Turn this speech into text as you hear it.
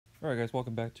Alright guys,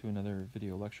 welcome back to another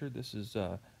video lecture. This is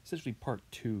essentially part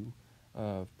 2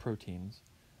 of proteins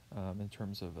in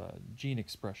terms of gene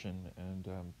expression and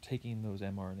taking those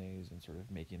mRNAs and sort of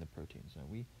making the proteins. Now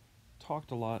we talked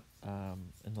a lot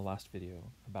in the last video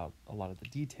about a lot of the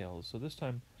details, so this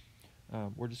time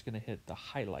we're just going to hit the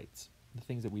highlights, the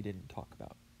things that we didn't talk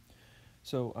about.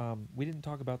 So we didn't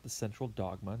talk about the central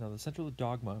dogma. Now the central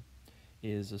dogma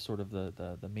is a sort of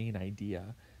the main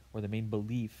idea or the main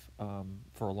belief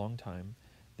for a long time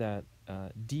that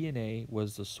DNA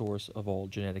was the source of all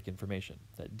genetic information,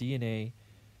 that DNA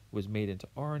was made into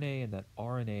RNA and that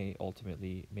RNA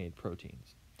ultimately made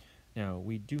proteins. Now,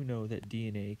 we do know that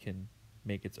DNA can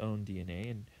make its own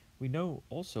DNA, and we know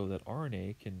also that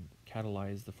RNA can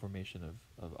catalyze the formation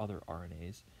of other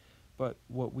RNAs. But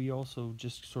what we also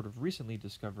just sort of recently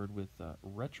discovered with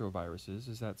retroviruses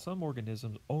is that some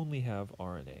organisms only have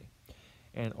RNA,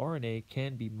 and RNA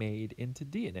can be made into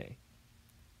DNA,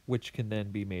 which can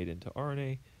then be made into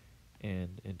RNA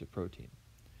and into protein.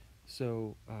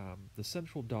 So the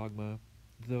central dogma,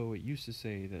 though it used to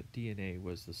say that DNA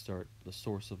was the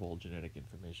source of all genetic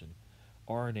information,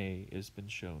 RNA has been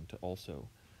shown to also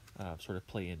sort of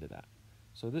play into that.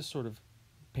 So this sort of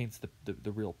paints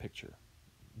the real picture.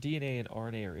 DNA and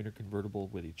RNA are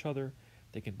interconvertible with each other.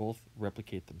 They can both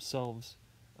replicate themselves,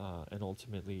 and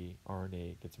ultimately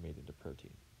RNA gets made into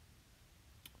protein.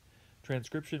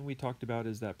 Transcription, we talked about,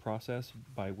 is that process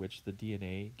by which the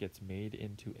DNA gets made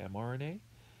into mRNA.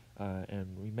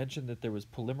 And we mentioned that there was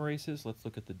polymerases. Let's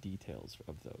look at the details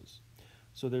of those.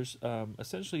 So there's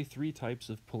essentially 3 types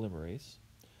of polymerase.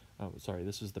 Sorry,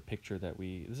 this is the picture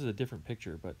this is a different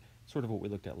picture, but sort of what we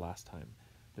looked at last time.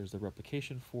 There's the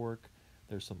replication fork.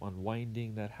 There's some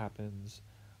unwinding that happens.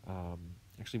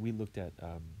 Actually, we looked at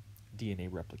DNA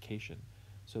replication.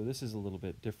 So this is a little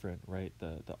bit different, right?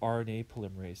 The RNA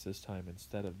polymerase this time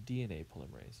instead of DNA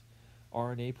polymerase.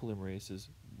 RNA polymerase is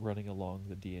running along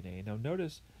the DNA. Now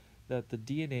notice that the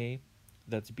DNA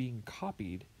that's being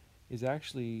copied is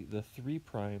actually the 3'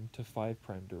 to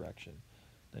 5' direction.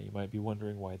 Now you might be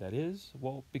wondering why that is.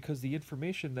 Well, because the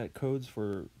information that codes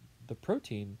for the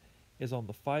protein is on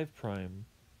the 5'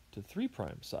 to 3'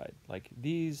 side. Like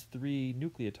these 3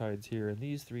 nucleotides here and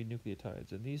these 3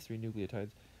 nucleotides and these 3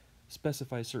 nucleotides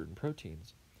specify certain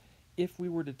proteins. If we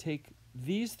were to take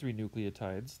these 3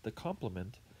 nucleotides, the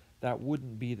complement, that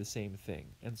wouldn't be the same thing.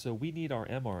 And so we need our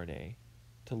mRNA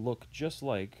to look just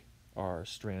like our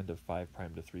strand of 5'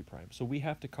 to 3'. So we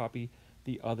have to copy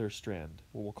the other strand,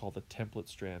 what we'll call the template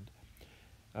strand.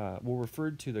 We'll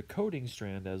refer to the coding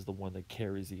strand as the one that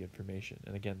carries the information.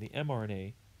 And again, the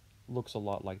mRNA looks a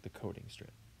lot like the coding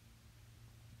strand.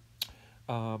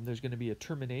 There's going to be a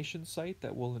termination site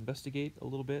that we'll investigate a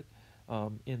little bit.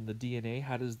 In the DNA,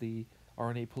 how does the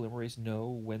RNA polymerase know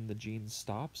when the gene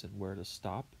stops and where to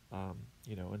stop?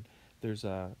 And there's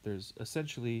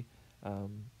essentially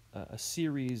a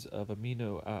series of of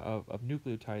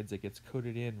nucleotides that gets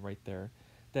coded in right there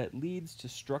that leads to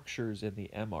structures in the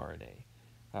mRNA.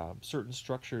 Certain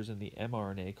structures in the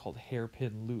mRNA called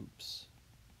hairpin loops.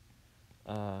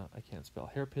 I can't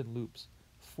spell. Hairpin loops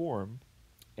form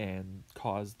and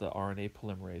cause the RNA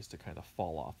polymerase to kind of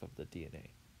fall off of the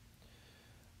DNA.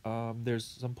 There's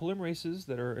some polymerases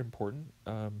that are important.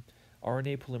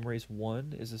 RNA polymerase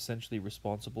 1 is essentially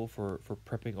responsible for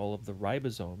prepping all of the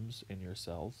ribosomes in your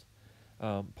cells.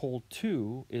 Pol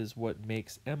 2 is what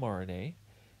makes mRNA,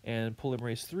 and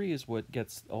polymerase 3 is what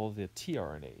gets all of the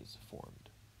tRNAs formed.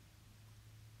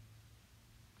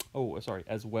 Oh, sorry,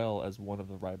 as well as one of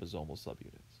the ribosomal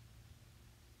subunits.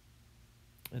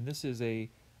 And this is a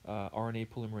RNA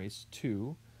polymerase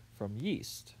 2 from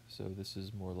yeast. So this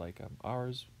is more like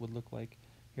ours would look like.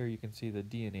 Here you can see the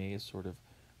DNA is sort of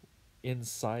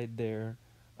inside there,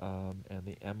 and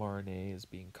the mRNA is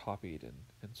being copied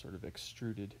and sort of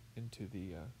extruded into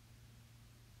the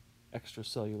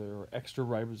extracellular or extra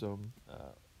ribosome,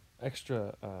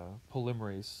 extra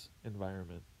polymerase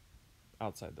environment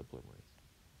outside the polymerase.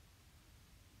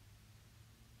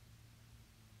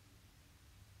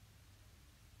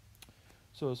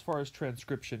 So as far as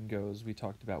transcription goes, we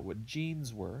talked about what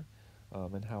genes were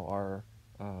and how our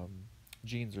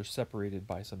genes are separated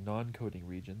by some non-coding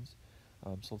regions.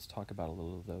 So let's talk about a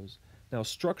little of those. Now,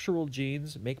 structural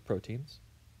genes make proteins.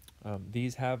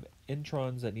 These have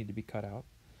introns that need to be cut out.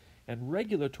 And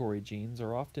regulatory genes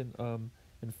are often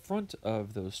in front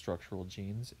of those structural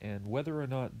genes, and whether or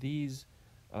not these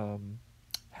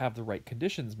have the right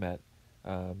conditions met,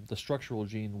 the structural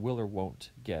gene will or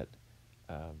won't get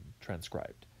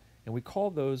transcribed. And we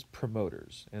call those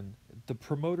promoters. And the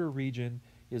promoter region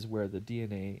is where the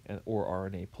DNA or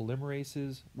RNA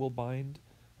polymerases will bind.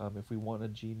 If we want a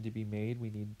gene to be made, we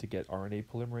need to get RNA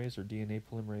polymerase or DNA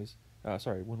polymerase.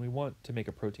 When we want to make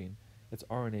a protein, it's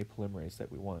RNA polymerase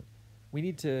that we want. We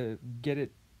need to get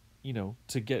it,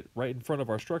 to get right in front of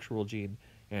our structural gene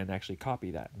and actually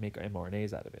copy that, make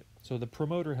mRNAs out of it. So the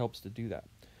promoter helps to do that.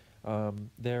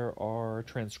 There are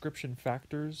transcription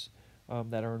factors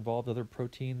that are involved, other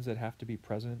proteins that have to be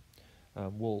present.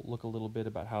 We'll look a little bit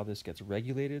about how this gets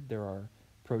regulated. There are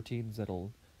proteins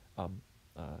that'll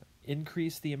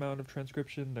increase the amount of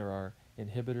transcription. There are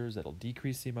inhibitors that'll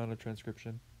decrease the amount of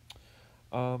transcription.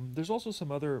 There's also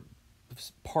some other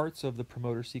parts of the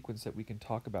promoter sequence that we can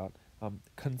talk about.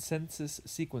 Consensus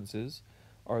sequences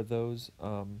are those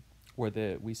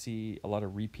where we see a lot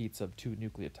of repeats of 2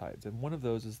 nucleotides, and one of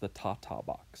those is the Tata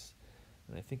box.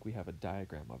 And I think we have a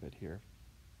diagram of it here.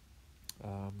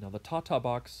 Now the Tata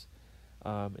box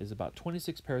is about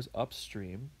 26 pairs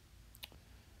upstream,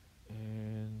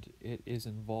 and it is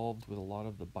involved with a lot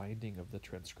of the binding of the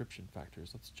transcription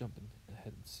factors. Let's jump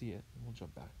ahead and see it, and we'll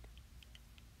jump back.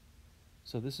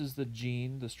 So this is the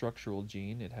gene, the structural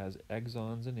gene. It has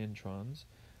exons and introns.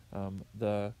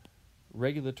 The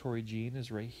regulatory gene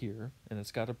is right here, and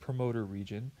it's got a promoter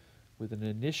region with an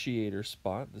initiator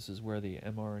spot. This is where the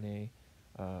mRNA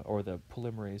or the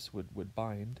polymerase would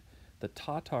bind. The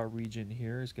Tata region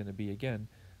here is going to be, again,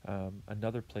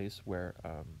 another place where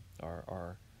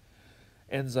our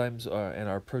enzymes and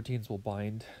our proteins will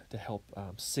bind to help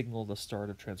signal the start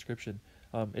of transcription.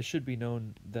 It should be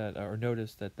known that, or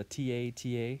noticed that the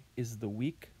TA is the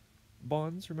weak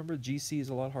bonds. Remember, GC is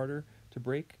a lot harder to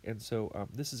break, and so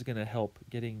this is going to help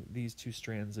getting these 2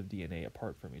 strands of DNA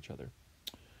apart from each other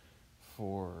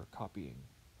for copying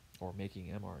or making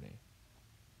mRNA.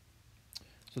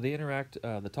 So they interact,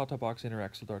 the Tata box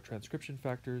interacts with our transcription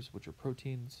factors, which are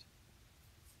proteins.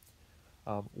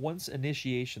 Once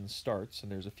initiation starts,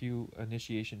 and there's a few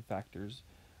initiation factors,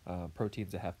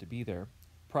 proteins that have to be there,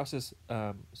 process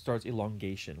starts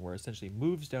elongation, where it essentially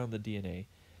moves down the DNA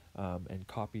and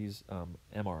copies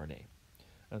mRNA.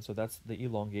 And so that's the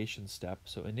elongation step.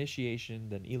 So initiation,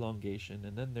 then elongation,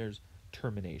 and then there's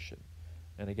termination.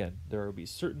 And again, there will be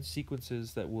certain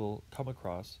sequences that we'll come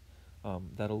across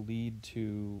that'll lead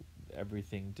to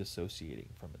everything dissociating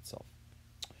from itself.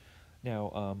 Now,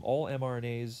 all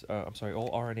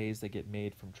RNAs that get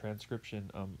made from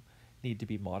transcription need to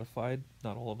be modified.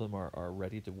 Not all of them are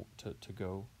ready to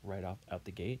go right out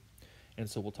the gate. And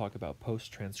so we'll talk about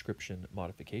post-transcription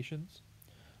modifications.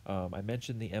 I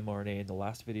mentioned the mRNA in the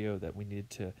last video that we needed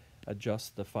to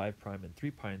adjust the 5' and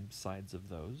 3' sides of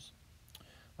those.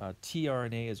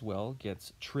 tRNA as well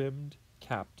gets trimmed,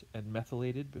 capped, and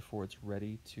methylated before it's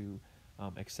ready to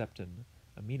accept an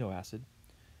amino acid.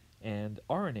 And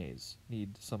RNAs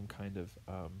need some kind of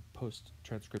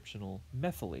post-transcriptional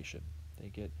methylation. They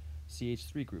get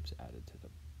CH3 groups added to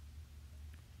them.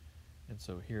 And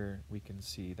so here we can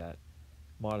see that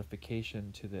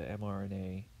modification to the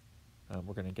mRNA.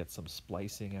 We're going to get some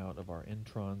splicing out of our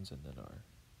introns and then our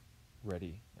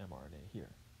ready mRNA here.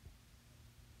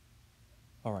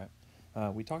 All right,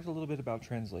 we talked a little bit about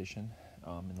translation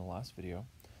in the last video.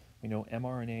 We know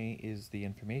mRNA is the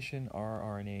information,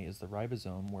 rRNA is the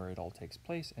ribosome where it all takes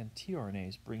place, and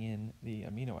tRNAs bring in the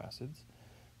amino acids.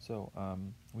 So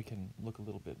we can look a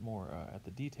little bit more at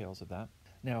the details of that.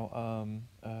 Now,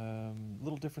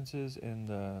 little differences in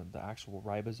the actual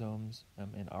ribosomes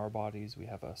in our bodies. We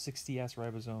have a 60S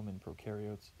ribosome in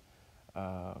prokaryotes.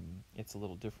 It's a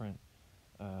little different.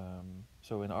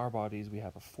 So in our bodies, we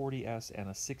have a 40S and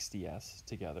a 60S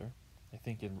together. I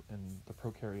think in the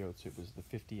prokaryotes, it was the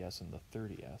 50S and the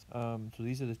 30S. So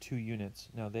these are the 2 units.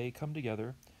 Now they come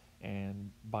together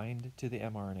and bind to the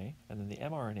mRNA, and then the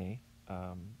mRNA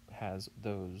has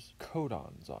those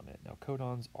codons on it. Now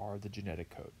codons are the genetic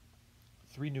code.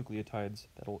 3 nucleotides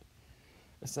that'll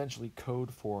essentially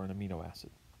code for an amino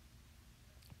acid.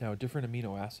 Now different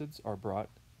amino acids are brought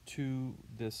to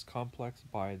this complex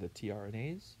by the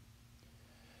tRNAs.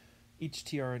 Each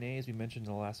tRNA, as we mentioned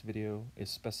in the last video, is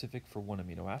specific for 1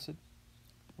 amino acid.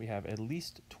 We have at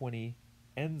least 20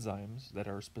 enzymes that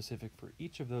are specific for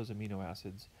each of those amino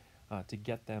acids to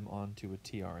get them onto a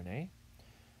tRNA.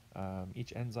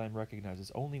 Each enzyme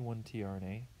recognizes only 1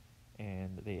 tRNA,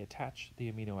 and they attach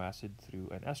the amino acid through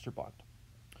an ester bond.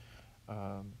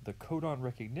 The codon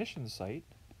recognition site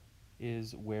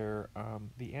is where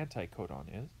the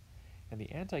anticodon is, and the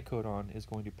anticodon is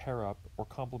going to pair up or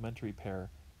complementary pair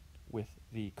with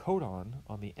the codon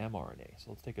on the mRNA. So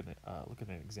let's take a look at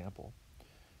an example.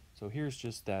 So here's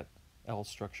just that L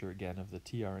structure again of the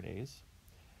tRNAs,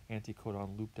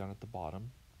 anticodon loop down at the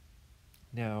bottom.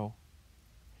 Now,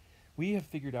 we have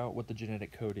figured out what the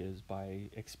genetic code is by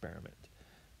experiment.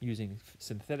 using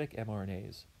synthetic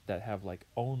mRNAs that have like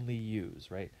only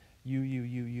U's, right? U,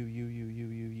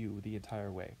 the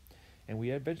entire way. And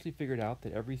we eventually figured out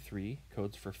that every 3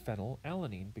 codes for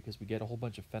phenylalanine because we get a whole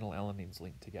bunch of phenylalanines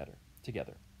linked together.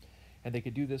 And they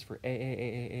could do this for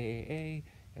A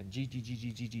and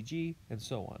G, and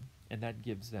so on. And that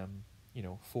gives them,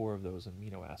 4 of those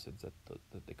amino acids that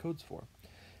the code's for.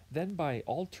 Then by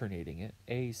alternating it,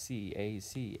 AC,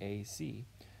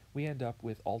 we end up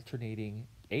with alternating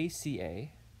ACA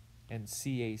and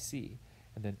CAC,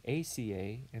 and then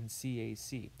ACA and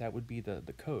CAC. That would be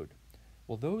the code.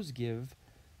 Well, those give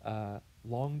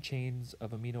long chains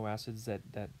of amino acids that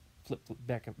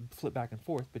flip back and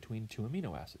forth between 2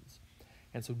 amino acids.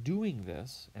 And so doing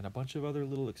this and a bunch of other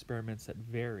little experiments that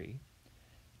vary,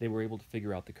 they were able to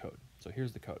figure out the code. So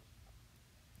here's the code.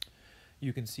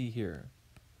 You can see here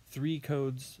 3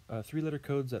 codes, 3-letter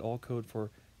codes that all code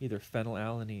for either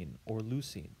phenylalanine or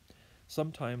leucine.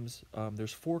 Sometimes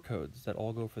there's 4 codes that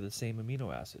all go for the same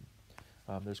amino acid.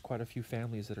 There's quite a few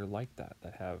families that are like that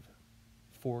have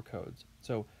 4 codes.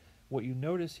 So what you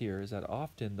notice here is that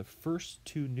often the first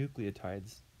 2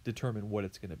 nucleotides determine what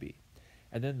it's going to be.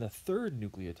 And then the third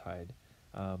nucleotide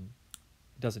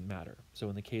doesn't matter. So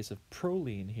in the case of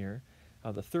proline here,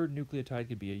 the third nucleotide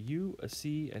could be a U, a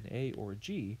C, an A, or a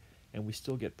G, and we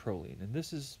still get proline. And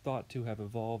this is thought to have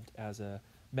evolved as a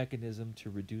mechanism to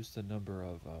reduce the number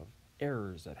of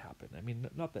errors that happen. I mean,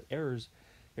 not that errors,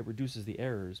 it reduces the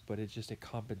errors, but it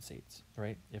compensates,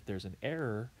 right? If there's an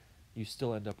error, you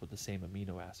still end up with the same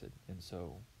amino acid, and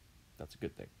so that's a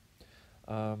good thing.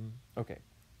 Okay.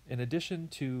 In addition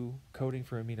to coding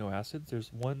for amino acids,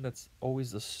 there's one that's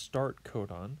always the start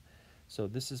codon. So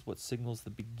this is what signals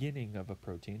the beginning of a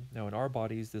protein. Now in our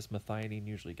bodies, this methionine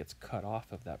usually gets cut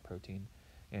off of that protein.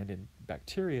 And in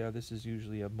bacteria, this is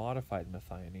usually a modified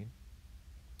methionine.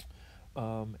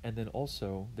 And then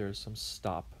also, there's some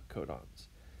stop codons.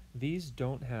 These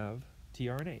don't have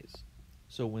tRNAs.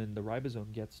 So when the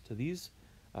ribosome gets to these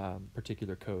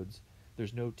particular codes,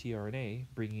 there's no tRNA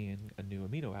bringing in a new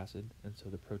amino acid, and so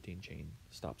the protein chain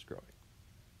stops growing.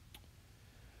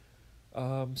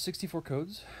 64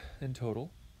 codes in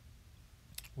total.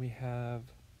 We have,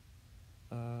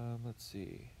 let's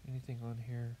see, anything on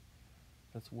here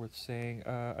that's worth saying?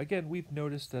 Again, we've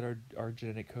noticed that our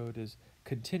genetic code is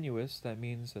continuous. That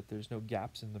means that there's no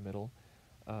gaps in the middle,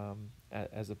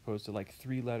 as opposed to like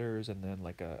 3 letters and then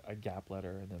like a gap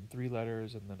letter, and then 3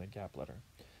 letters and then a gap letter.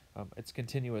 It's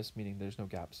continuous, meaning there's no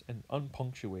gaps, and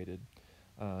unpunctuated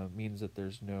means that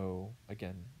there's no,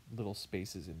 again, little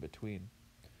spaces in between.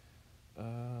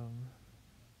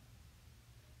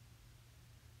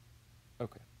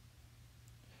 Okay.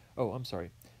 Oh, I'm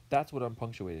sorry. That's what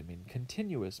unpunctuated means.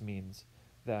 Continuous means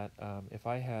that if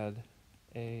I had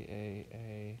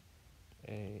A,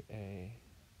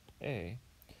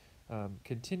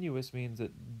 continuous means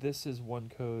that this is one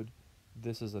code,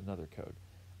 this is another code.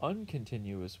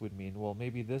 Uncontinuous would mean, well,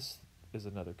 maybe this is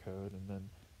another code, and then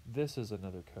this is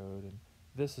another code, and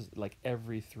this is like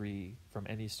every 3 from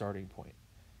any starting point.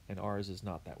 And ours is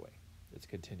not that way. It's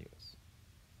continuous.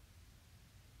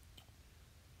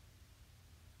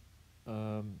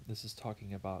 This is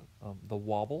talking about the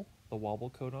wobble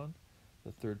codon,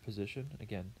 the 3rd position.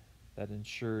 Again, that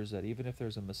ensures that even if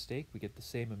there's a mistake, we get the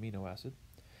same amino acid.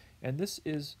 And this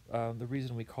is the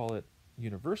reason we call it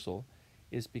universal,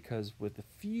 is because with a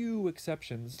few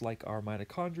exceptions, like our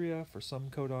mitochondria for some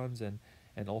codons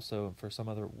and also for some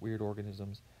other weird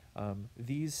organisms,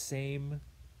 these same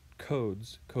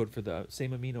codes code for the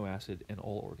same amino acid in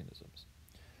all organisms.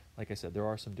 Like I said, there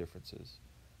are some differences.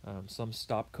 Some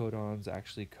stop codons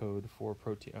actually code for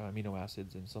amino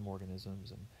acids in some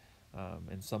organisms, and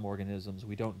in some organisms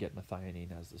we don't get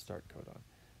methionine as the start codon,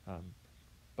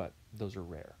 but those are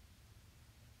rare.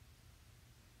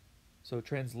 So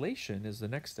translation is the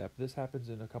next step. This happens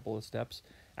in a couple of steps: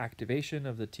 activation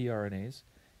of the tRNAs,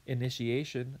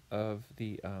 initiation of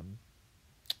the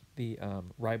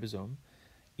ribosome,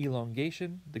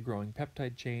 elongation, the growing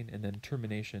peptide chain, and then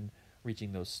termination,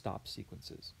 reaching those stop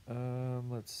sequences.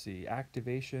 Let's see,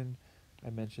 activation,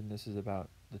 I mentioned this is about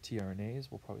the tRNAs.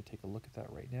 We'll probably take a look at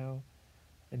that right now.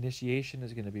 Initiation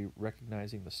is going to be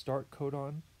recognizing the start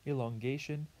codon.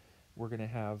 Elongation, we're going to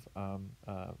have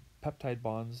peptide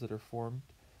bonds that are formed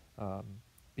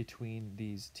between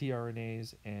these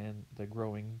tRNAs and the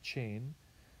growing chain.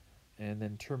 And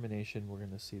then termination, we're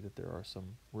going to see that there are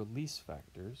some release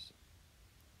factors.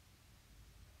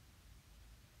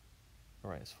 All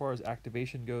right, as far as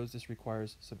activation goes, this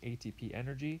requires some ATP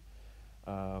energy.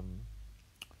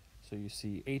 So you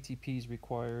see ATP is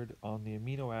required on the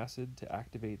amino acid to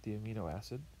activate the amino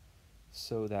acid.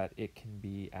 so that it can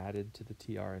be added to the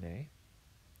tRNA.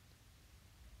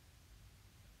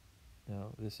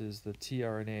 Now, this is the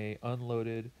tRNA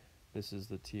unloaded, this is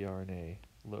the tRNA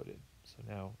loaded. So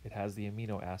now it has the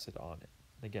amino acid on it.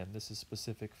 Again, this is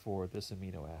specific for this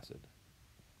amino acid.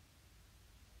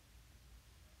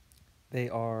 They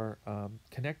are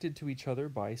connected to each other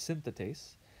by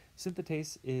synthetase.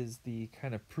 Synthetase is the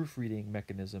kind of proofreading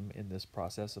mechanism in this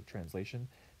process of translation.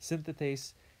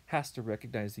 Synthetase has to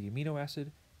recognize the amino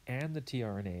acid and the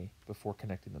tRNA before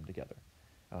connecting them together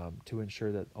to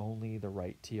ensure that only the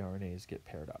right tRNAs get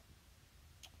paired up.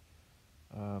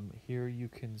 Here you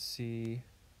can see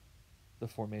the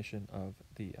formation of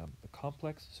the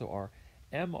complex. So our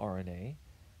mRNA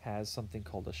has something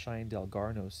called a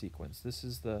Shine-Dalgarno sequence. This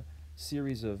is the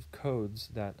series of codes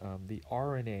that the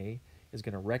RNA is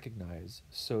going to recognize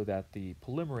so that the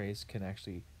polymerase can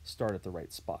actually start at the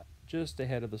right spot, just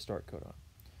ahead of the start codon.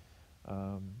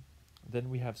 Then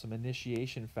we have some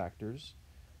initiation factors.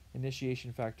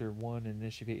 Initiation factor 1 and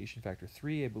initiation factor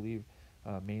 3, I believe,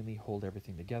 mainly hold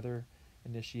everything together.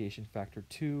 Initiation factor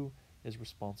 2 is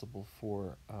responsible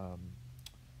for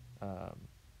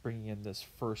bringing in this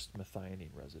first methionine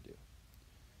residue.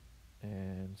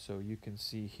 And so you can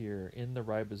see here in the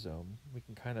ribosome, we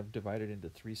can kind of divide it into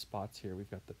 3 spots here. We've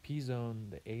got the P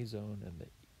zone, the A zone, and the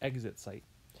exit site.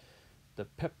 The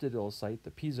peptidyl site,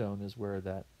 the P zone, is where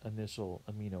that initial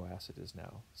amino acid is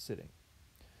now sitting.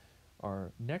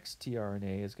 Our next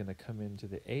tRNA is going to come into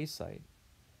the A site,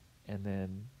 and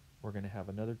then we're going to have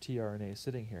another tRNA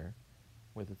sitting here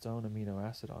with its own amino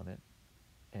acid on it,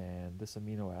 and this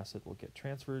amino acid will get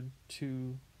transferred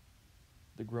to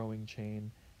the growing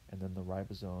chain, and then the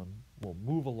ribosome will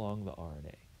move along the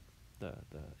RNA, the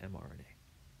mRNA.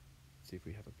 Let's see if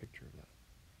we have a picture of that.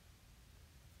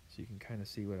 So you can kind of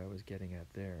see what I was getting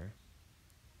at there.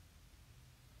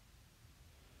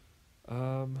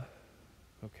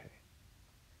 Okay.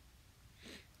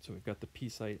 So we've got the P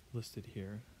site listed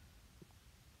here.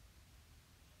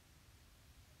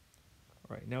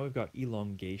 All right, now we've got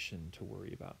elongation to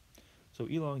worry about. So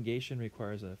elongation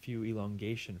requires a few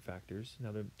elongation factors.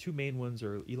 Now the 2 main ones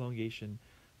are elongation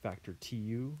factor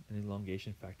TU and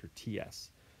elongation factor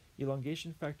TS.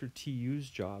 Elongation factor TU's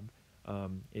job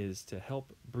is to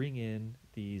help bring in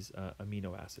these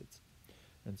amino acids.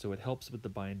 And so it helps with the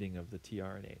binding of the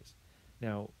tRNAs.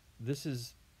 Now, this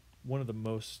is one of the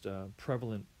most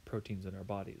prevalent proteins in our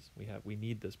bodies. We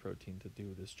need this protein to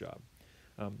do this job.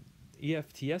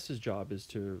 EFTS's job is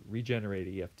to regenerate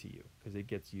EFTU because it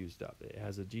gets used up. It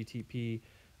has a GTP,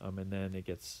 and then it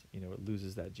gets, it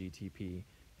loses that GTP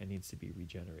and needs to be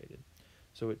regenerated.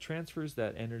 So it transfers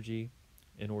that energy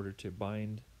in order to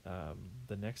bind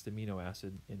the next amino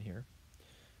acid in here.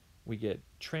 We get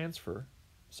transfer,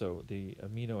 so the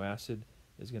amino acid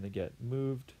is going to get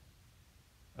moved.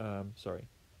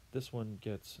 This one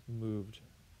gets moved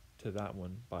to that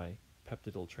one by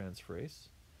peptidyl transferase.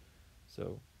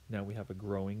 So now we have a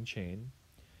growing chain.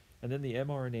 And then the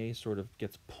mRNA sort of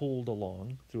gets pulled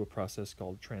along through a process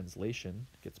called translation,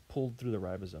 gets pulled through the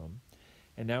ribosome,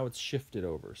 and now it's shifted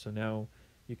over. So now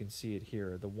you can see it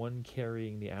here. The one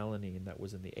carrying the alanine that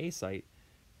was in the A site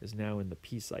is now in the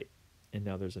P site. And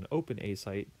now there's an open A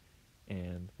site,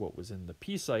 and what was in the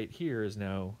P site here is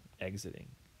now exiting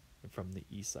from the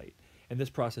E site. And this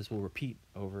process will repeat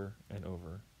over and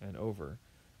over and over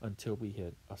until we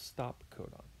hit a stop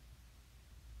codon.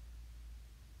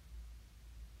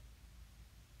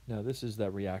 Now this is the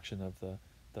reaction of the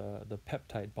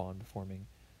peptide bond forming.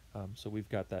 So we've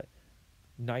got that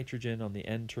nitrogen on the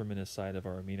N-terminus side of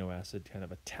our amino acid kind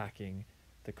of attacking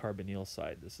the carbonyl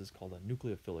side. This is called a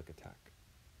nucleophilic attack.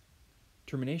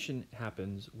 Termination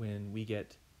happens when we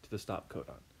get to the stop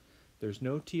codon. There's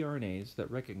no tRNAs that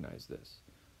recognize this.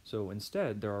 So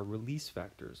instead, there are release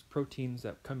factors, proteins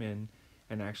that come in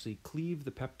and actually cleave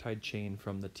the peptide chain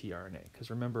from the tRNA.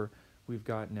 Because remember, we've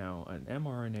got now an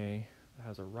mRNA that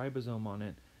has a ribosome on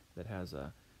it, that has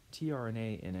a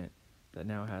tRNA in it, that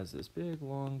now has this big,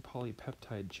 long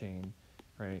polypeptide chain,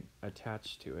 right,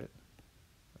 attached to it.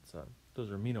 Those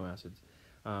are amino acids.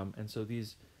 And so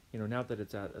these, now that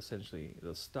it's at essentially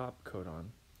the stop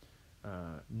codon,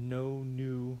 no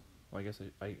new, well, I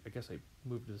guess I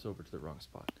moved this over to the wrong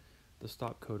spot. The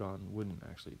stop codon wouldn't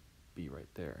actually be right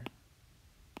there.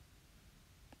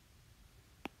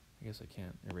 I guess I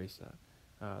can't erase that.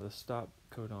 The stop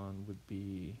codon would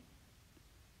be,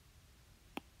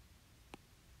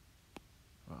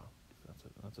 wow,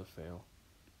 that's a fail.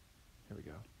 Here we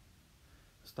go.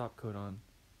 The stop codon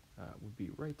would be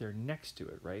right there next to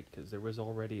it, right? Because there was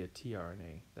already a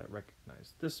tRNA that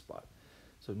recognized this spot.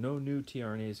 So no new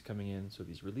tRNAs coming in, so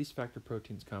these release factor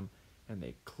proteins come and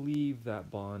they cleave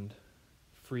that bond,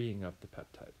 freeing up the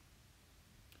peptide.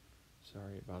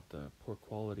 Sorry about the poor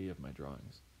quality of my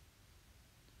drawings.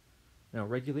 Now,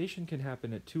 regulation can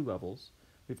happen at two levels.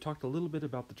 We've talked a little bit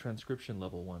about the transcription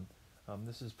level one.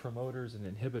 This is promoters and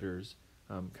inhibitors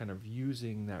kind of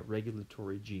using that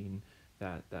regulatory gene,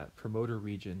 that promoter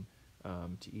region,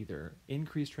 to either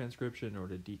increase transcription or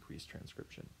to decrease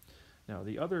transcription. Now,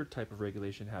 the other type of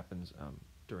regulation happens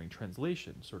during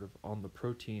translation, sort of on the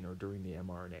protein or during the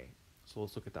mRNA. So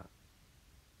let's look at that.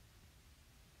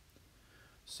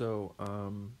 So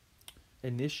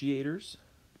initiators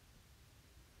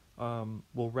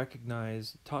will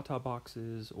recognize Tata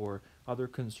boxes or other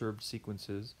conserved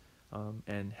sequences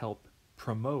and help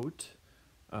promote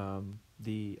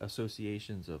the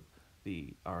associations of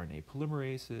the RNA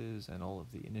polymerases and all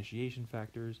of the initiation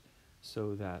factors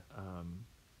so that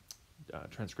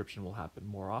transcription will happen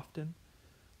more often.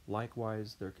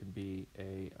 Likewise, there can be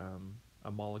a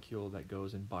molecule that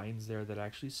goes and binds there that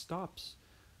actually stops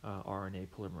RNA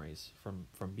polymerase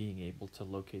from being able to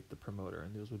locate the promoter,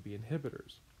 and those would be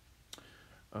inhibitors.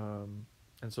 And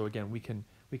so again, we can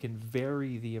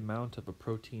vary the amount of a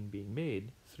protein being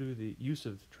made through the use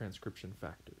of transcription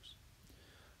factors.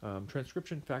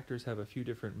 Transcription factors have a few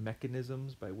different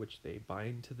mechanisms by which they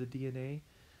bind to the DNA.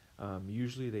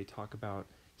 Usually they talk about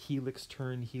helix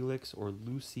turn helix or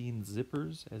leucine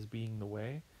zippers as being the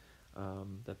way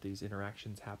that these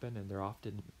interactions happen, and they're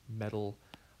often metal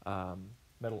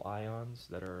ions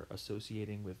that are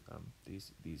associating with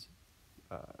these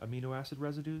amino acid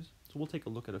residues. So we'll take a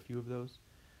look at a few of those.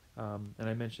 And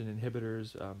I mentioned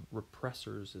inhibitors.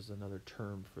 Repressors is another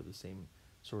term for the same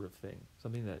sort of thing,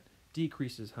 something that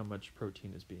decreases how much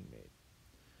protein is being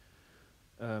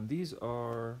made. These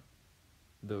are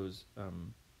those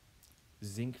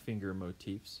zinc finger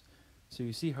motifs. So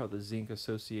you see how the zinc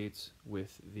associates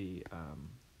with the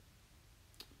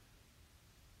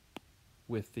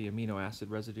amino acid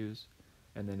residues,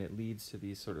 and then it leads to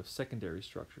these sort of secondary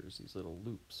structures, these little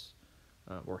loops,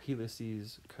 or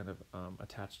helices kind of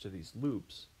attached to these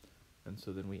loops. And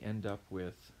so then we end up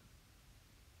with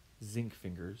zinc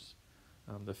fingers.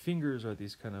 The fingers are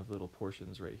these kind of little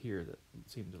portions right here that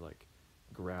seem to like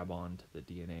grab onto the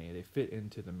DNA. They fit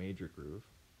into the major groove.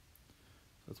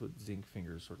 So that's what zinc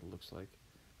fingers sort of looks like.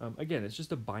 Again, it's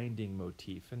just a binding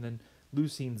motif. And then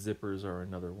leucine zippers are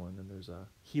another one, and there's a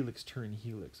helix turn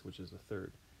helix, which is a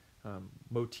third.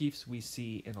 Motifs we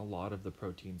see in a lot of the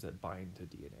proteins that bind to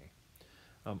DNA.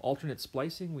 Alternate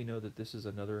splicing, we know that this is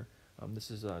another, this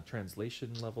is a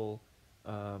translation level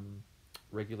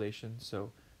regulation.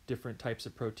 So different types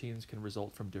of proteins can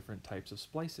result from different types of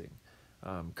splicing.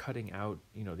 Cutting out,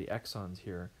 the exons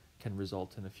here can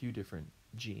result in a few different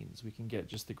genes. We can get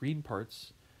just the green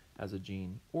parts as a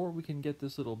gene, or we can get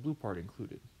this little blue part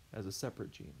included as a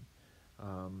separate gene.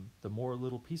 The more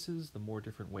little pieces, the more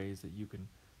different ways that you can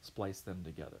splice them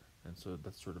together. And so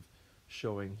that's sort of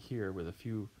showing here with a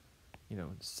few,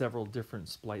 several different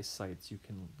splice sites, you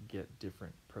can get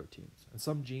different proteins. And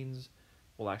some genes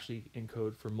will actually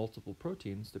encode for multiple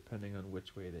proteins depending on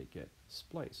which way they get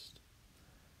spliced.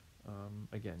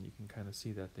 Again, you can kind of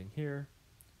see that thing here.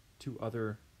 Two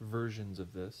other versions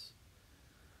of this.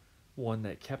 One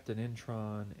that kept an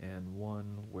intron and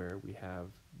one where we have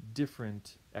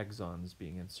different exons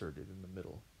being inserted in the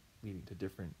middle, leading to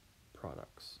different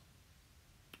products.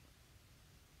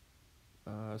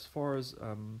 As far as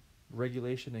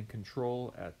regulation and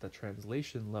control at the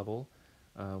translation level,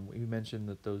 we mentioned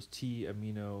that those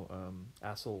T-amino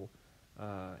acyl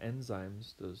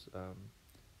enzymes, those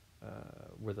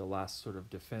were the last sort of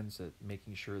defense at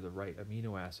making sure the right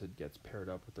amino acid gets paired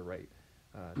up with the right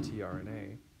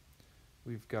tRNA.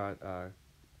 We've got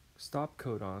stop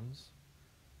codons,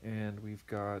 and we've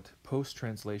got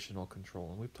post-translational control.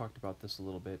 And we've talked about this a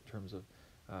little bit in terms of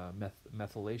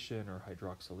methylation or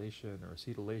hydroxylation or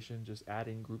acetylation, just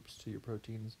adding groups to your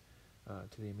proteins,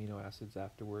 to the amino acids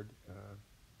afterward,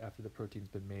 after the protein's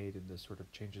been made, and this sort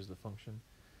of changes the function.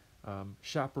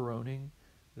 Chaperoning,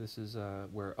 this is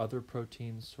where other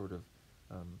proteins sort of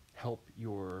help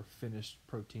your finished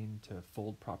protein to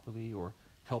fold properly, or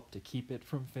help to keep it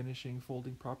from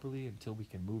folding properly until we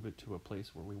can move it to a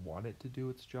place where we want it to do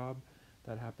its job.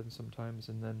 That happens sometimes.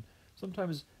 And then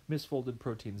sometimes misfolded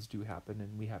proteins do happen,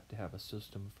 and we have to have a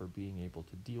system for being able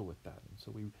to deal with that. And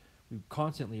so we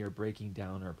constantly are breaking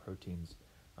down our proteins,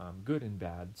 good and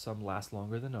bad. Some last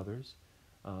longer than others,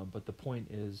 but the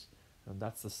point is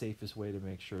that's the safest way to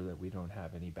make sure that we don't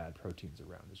have any bad proteins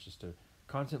around. It's just to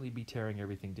constantly be tearing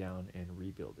everything down and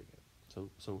rebuilding it.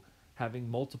 So having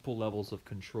multiple levels of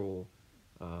control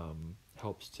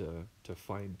helps to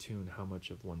fine-tune how much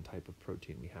of one type of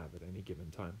protein we have at any given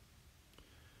time.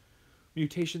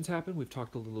 Mutations happen. We've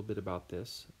talked a little bit about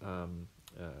this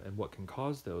and what can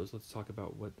cause those. Let's talk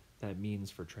about what that means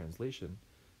for translation.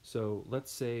 So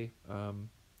let's say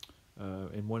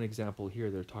in one example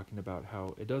here, they're talking about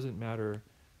how it doesn't matter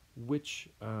which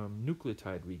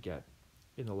nucleotide we get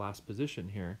in the last position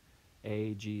here,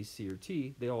 A, G, C, or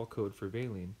T, they all code for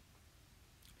valine.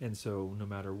 And so no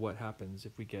matter what happens,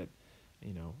 if we get,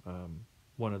 you know,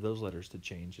 one of those letters to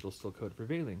change, it'll still code for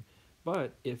valine.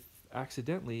 But if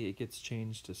accidentally it gets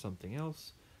changed to something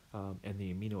else, and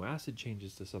the amino acid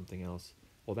changes to something else,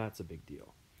 well, that's a big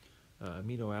deal.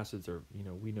 Amino acids are,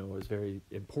 we know is very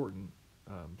important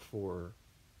for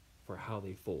how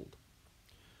they fold.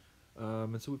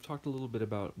 And so we've talked a little bit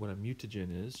about what a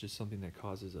mutagen is, just something that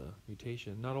causes a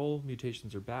mutation. Not all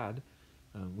mutations are bad.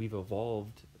 We've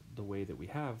evolved the way that we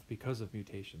have because of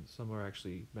mutations. Some are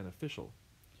actually beneficial.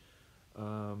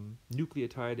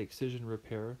 Nucleotide excision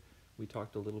repair. We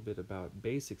talked a little bit about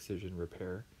base excision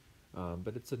repair,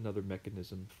 but it's another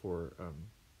mechanism for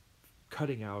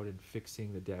cutting out and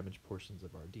fixing the damaged portions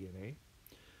of our DNA.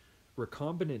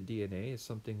 Recombinant DNA is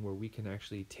something where we can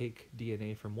actually take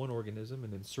DNA from one organism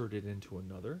and insert it into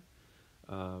another.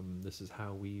 This is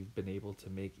how we've been able to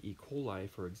make E. coli,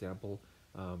 for example,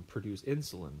 produce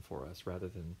insulin for us rather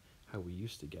than how we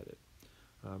used to get it.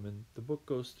 And the book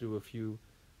goes through a few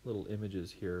little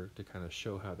images here to kind of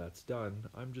show how that's done.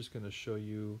 I'm just going to show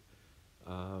you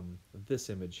this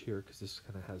image here because this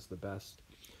kind of has the best.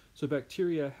 So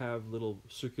bacteria have little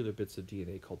circular bits of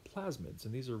DNA called plasmids,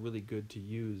 and these are really good to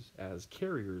use as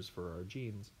carriers for our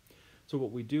genes. So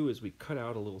what we do is we cut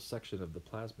out a little section of the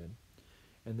plasmid,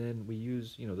 and then we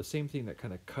use, the same thing that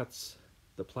kind of cuts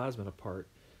the plasmid apart.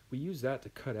 We use that to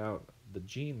cut out the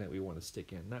gene that we want to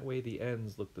stick in. That way the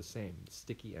ends look the same,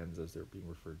 sticky ends as they're being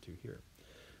referred to here.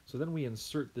 So then we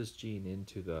insert this gene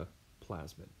into the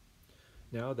plasmid.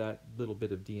 Now that little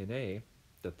bit of DNA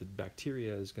that the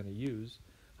bacteria is going to use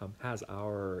has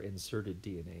our inserted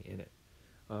DNA in it.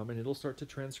 And it'll start to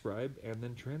transcribe and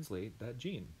then translate that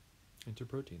gene into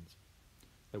proteins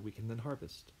that we can then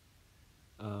harvest.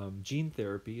 Gene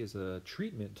therapy is a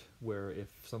treatment where if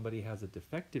somebody has a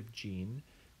defective gene,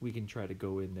 we can try to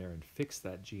go in there and fix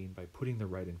that gene by putting the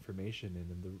right information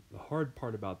in. And the hard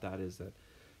part about that is that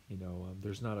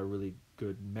there's not a really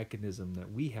good mechanism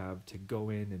that we have to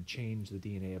go in and change the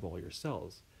DNA of all your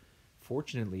cells.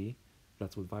 Fortunately,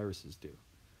 that's what viruses do.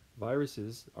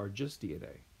 Viruses are just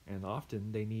DNA, and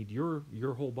often they need your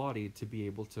whole body to be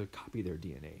able to copy their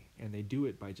DNA, and they do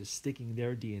it by just sticking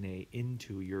their DNA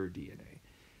into your DNA.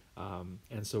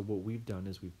 And so what we've done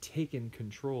is we've taken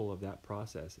control of that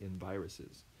process in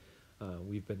viruses.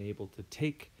 We've been able to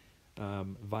take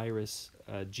virus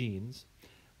genes,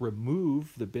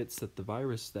 remove the bits that the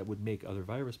virus that would make other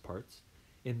virus parts,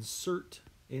 insert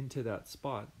into that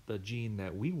spot the gene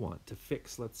that we want to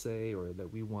fix, let's say, or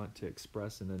that we want to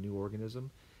express in a new organism,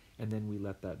 and then we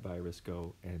let that virus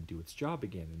go and do its job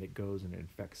again, and it goes and it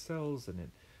infects cells, and it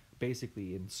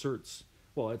basically inserts,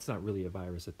 well, it's not really a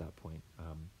virus at that point,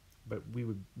 but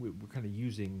we're kind of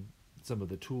using some of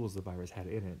the tools the virus had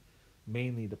in it,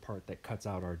 mainly the part that cuts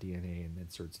out our DNA and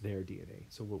inserts their DNA.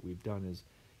 So what we've done is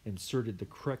inserted the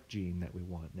correct gene that we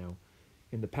want. Now,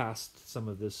 in the past, some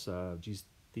of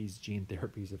these gene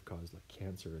therapies have caused like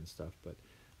cancer and stuff, but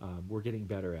we're getting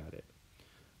better at it.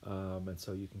 And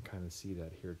so you can kind of see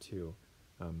that here too.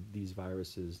 These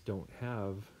viruses don't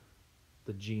have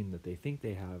the gene that they think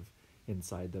they have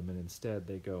inside them, and instead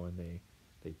they go and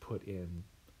they put in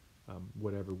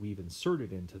whatever we've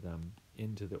inserted into them,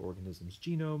 into the organism's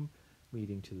genome,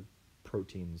 leading to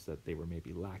proteins that they were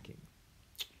maybe lacking.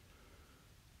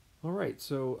 All right,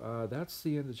 so that's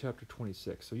the end of chapter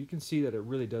 26. So you can see that it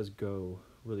really does go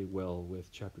really well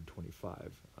with chapter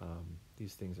 25.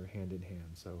 These things are hand in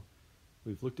hand. So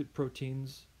we've looked at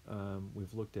proteins,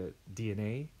 we've looked at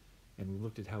DNA, and we've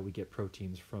looked at how we get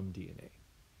proteins from DNA.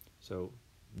 So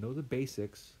know the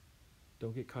basics,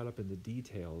 don't get caught up in the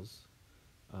details,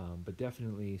 but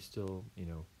definitely still,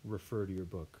 refer to your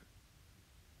book.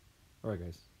 All right,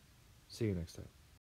 guys, see you next time.